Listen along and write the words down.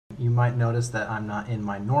you might notice that I'm not in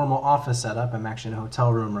my normal office setup. I'm actually in a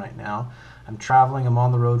hotel room right now. I'm traveling, I'm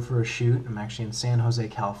on the road for a shoot. I'm actually in San Jose,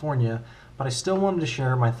 California, but I still wanted to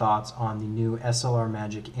share my thoughts on the new SLR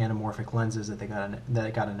Magic anamorphic lenses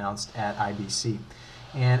that got announced at IBC.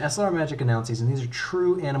 And SLR Magic announced these, and these are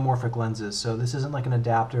true anamorphic lenses. So this isn't like an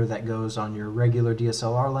adapter that goes on your regular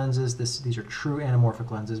DSLR lenses. These are true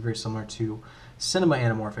anamorphic lenses, very similar to cinema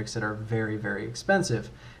anamorphics that are very, very expensive.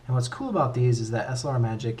 And what's cool about these is that SLR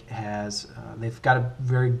Magic has, they've got a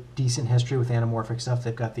very decent history with anamorphic stuff.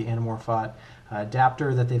 They've got the Anamorphot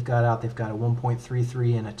adapter that they've got out. They've got a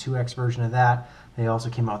 1.33 and a 2x version of that. They also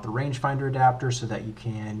came out with the rangefinder adapter so that you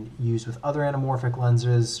can use with other anamorphic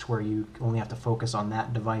lenses to where you only have to focus on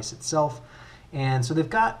that device itself. And so they've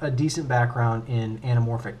got a decent background in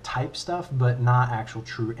anamorphic type stuff, but not actual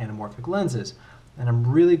true anamorphic lenses. And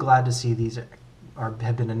I'm really glad to see these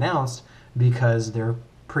have been announced because they're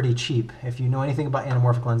pretty cheap. If you know anything about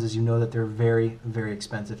anamorphic lenses, you know that they're very, very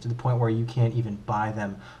expensive to the point where you can't even buy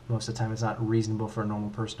them. Most of the time it's not reasonable for a normal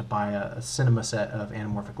person to buy a cinema set of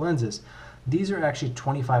anamorphic lenses. These are actually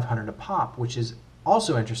 $2,500 a pop, which is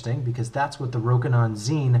also interesting because that's what the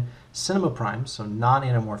Rokinon-Zine cinema primes, so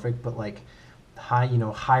non-anamorphic, but like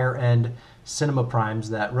higher end cinema primes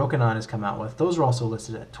that Rokinon has come out with, those are also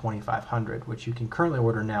listed at $2,500, which you can currently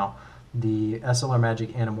order now. The SLR Magic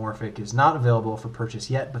Anamorphic is not available for purchase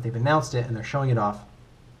yet, but they've announced it and they're showing it off.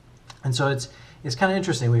 And so it's kind of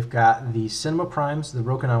interesting. We've got the cinema primes, the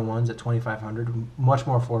Rokinon ones at $2,500, much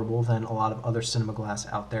more affordable than a lot of other cinema glass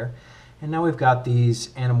out there. And now we've got these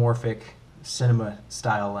anamorphic cinema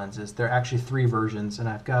style lenses. They're actually 3 versions, and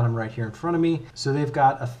I've got them right here in front of me. So they've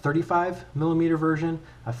got a 35mm version,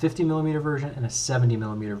 a 50mm version, and a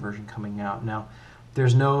 70mm version coming out. Now,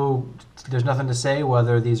 there's nothing to say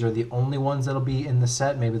whether these are the only ones that'll be in the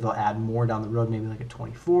set. Maybe they'll add more down the road, maybe like a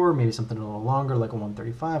 24, maybe something a little longer, like a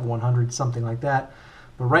 135, 100, something like that.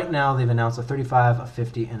 But right now they've announced a 35, a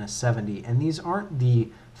 50, and a 70, and these aren't the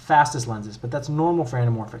fastest lenses, but that's normal for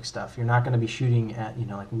anamorphic stuff. You're not going to be shooting at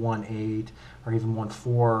like 1.8 or even 1.4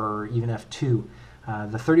 or even f2.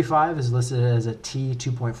 The 35 is listed as a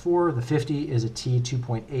T2.4, the 50 is a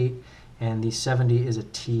T2.8, and the 70 is a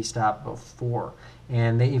T-stop of 4.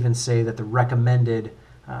 And they even say that the recommended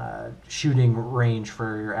shooting range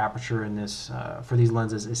for your aperture in this for these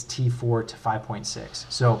lenses is T4 to 5.6.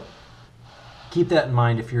 So keep that in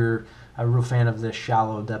mind if you're a real fan of this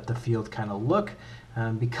shallow depth of field kind of look.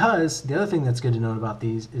 Because the other thing that's good to know about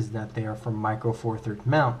these is that they are for micro four thirds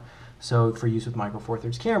mount. So for use with micro four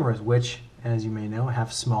thirds cameras, which, as you may know,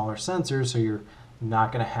 have smaller sensors, so you're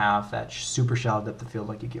not going to have that super shallow depth of field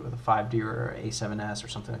like you get with a 5D or A7S or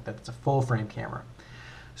something like that. It's a full frame camera.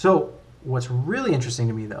 So what's really interesting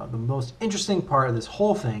to me, though, the most interesting part of this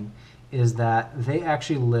whole thing is that they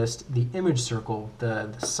actually list the image circle,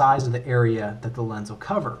 the size of the area that the lens will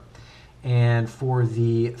cover. And for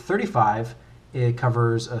the 35, it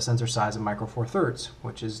covers a sensor size of micro four thirds,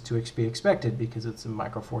 which is to be expected because it's a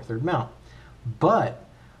micro four third mount. But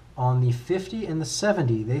on the 50 and the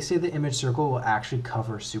 70, they say the image circle will actually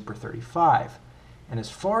cover Super 35. And as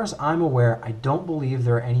far as I'm aware, I don't believe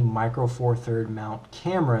there are any micro four third mount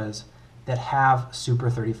cameras that have Super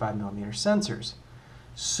 35mm sensors.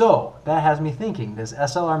 So that has me thinking, does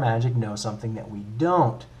SLR Magic know something that we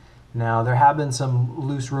don't? Now, there have been some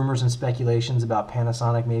loose rumors and speculations about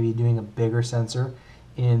Panasonic maybe doing a bigger sensor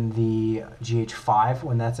in the GH5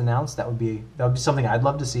 when that's announced. That would be something I'd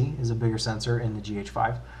love to see, is a bigger sensor in the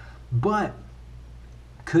GH5. But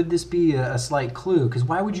could this be a slight clue? Because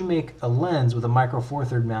why would you make a lens with a micro four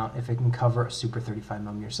third mount if it can cover a Super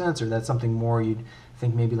 35mm sensor? That's something more you'd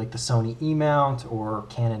think maybe like the Sony E mount or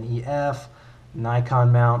Canon EF,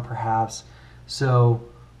 Nikon mount perhaps. So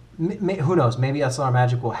who knows, maybe SLR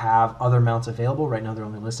Magic will have other mounts available. Right now they're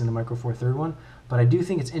only listing the micro four third one, but I do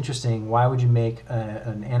think it's interesting. Why would you make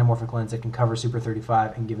an anamorphic lens that can cover Super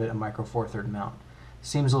 35 and give it a micro four third mount?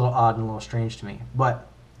 Seems a little odd and a little strange to me, but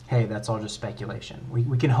hey, that's all just speculation.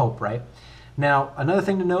 We can hope, right? Now, another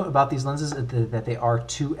thing to note about these lenses is that they are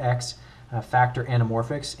 2x factor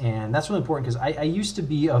anamorphics, and that's really important because I used to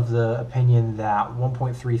be of the opinion that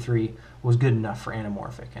 1.33 was good enough for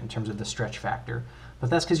anamorphic in terms of the stretch factor. But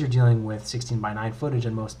that's because you're dealing with 16:9 footage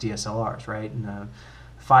in most DSLRs, right? And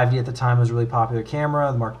 5D at the time was a really popular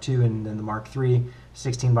camera, the Mark II and then the Mark III,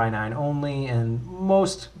 16:9 only, and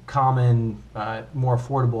most common, more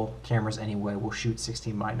affordable cameras anyway will shoot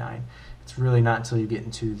 16:9. It's really not until you get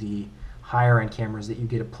into the higher end cameras that you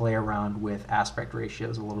get to play around with aspect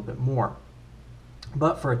ratios a little bit more.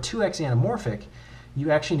 But for a 2x anamorphic, you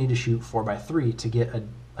actually need to shoot 4:3 to get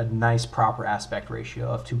a nice proper aspect ratio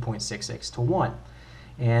of 2.66 to 1.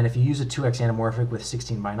 And if you use a 2x anamorphic with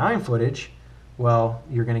 16:9 footage, well,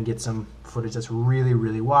 you're going to get some footage that's really,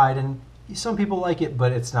 really wide. And some people like it,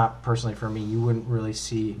 but it's not personally for me. You wouldn't really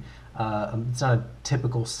see, it's not a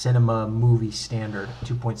typical cinema movie standard,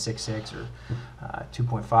 2.66 or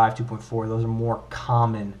 2.5, 2.4. Those are more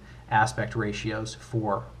common aspect ratios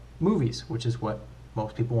for movies, which is what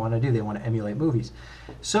most people want to do. They want to emulate movies.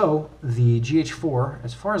 So the GH4,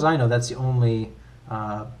 as far as I know, that's the only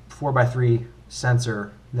 4:3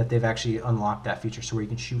 sensor that they've actually unlocked that feature, so where you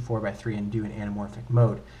can shoot 4:3 and do an anamorphic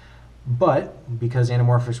mode. But because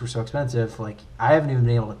anamorphics were so expensive, like I haven't even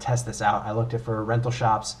been able to test this out. I looked at for rental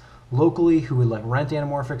shops locally who would like rent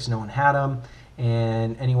anamorphics. No one had them,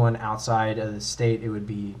 and anyone outside of the state, it would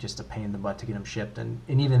be just a pain in the butt to get them shipped. And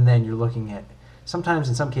even then, you're looking at sometimes,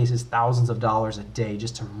 in some cases, thousands of dollars a day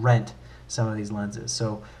just to rent some of these lenses.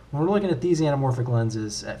 So when we're looking at these anamorphic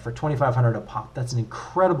lenses for $2,500 a pop, that's an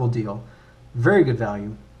incredible deal, very good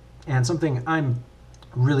value, and something I'm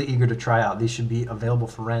really eager to try out. These should be available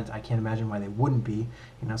for rent. I can't imagine why they wouldn't be.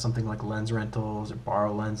 You know, something like Lens Rentals or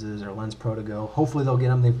Borrow Lenses or Lens Pro to Go. Hopefully they'll get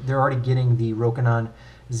them. They're already getting the Rokinon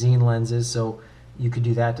Zine lenses, so you could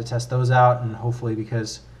do that to test those out, and hopefully,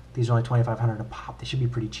 because these are only $2,500 a pop, they should be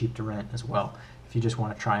pretty cheap to rent as well if you just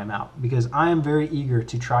want to try them out. Because I am very eager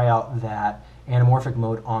to try out that anamorphic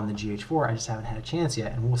mode on the GH4. I just haven't had a chance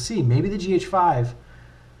yet, and we'll see. Maybe the GH5,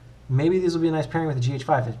 maybe these will be a nice pairing with the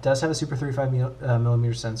GH5. It does have a Super 35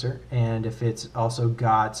 millimeter sensor, and if it's also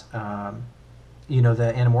got, you know,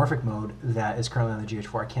 the anamorphic mode that is currently on the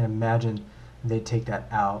GH4, I can't imagine they'd take that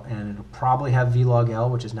out, and it'll probably have V-Log-L,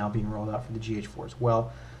 which is now being rolled out for the GH4 as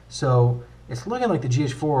well. So it's looking like the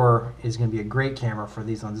GH4 is going to be a great camera for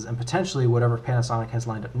these lenses, and potentially whatever Panasonic has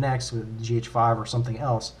lined up next with the GH5 or something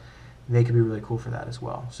else, they could be really cool for that as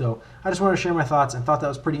well. So I just wanted to share my thoughts and thought that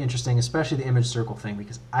was pretty interesting, especially the image circle thing,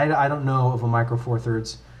 because I don't know of a Micro Four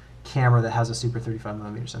Thirds camera that has a Super 35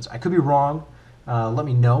 millimeter sensor. I could be wrong. Let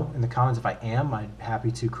me know in the comments if I am. I'd be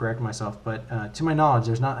happy to correct myself. But to my knowledge,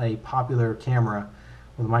 there's not a popular camera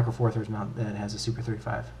with a Micro Four Thirds mount that has a Super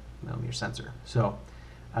 35 millimeter sensor. So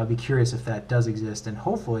I'd be curious if that does exist, and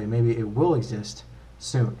hopefully maybe it will exist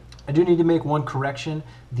soon. I do need to make one correction.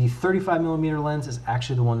 The 35 millimeter lens is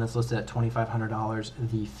actually the one that's listed at $2,500.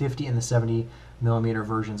 The 50 and the 70 millimeter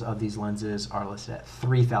versions of these lenses are listed at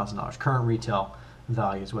 $3,000. Current retail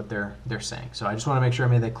value is what they're saying. So I just want to make sure I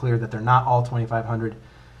made that clear, that they're not all $2,500.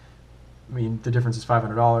 I mean, the difference is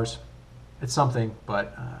 $500. It's something,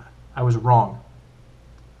 but I was wrong.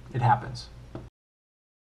 It happens.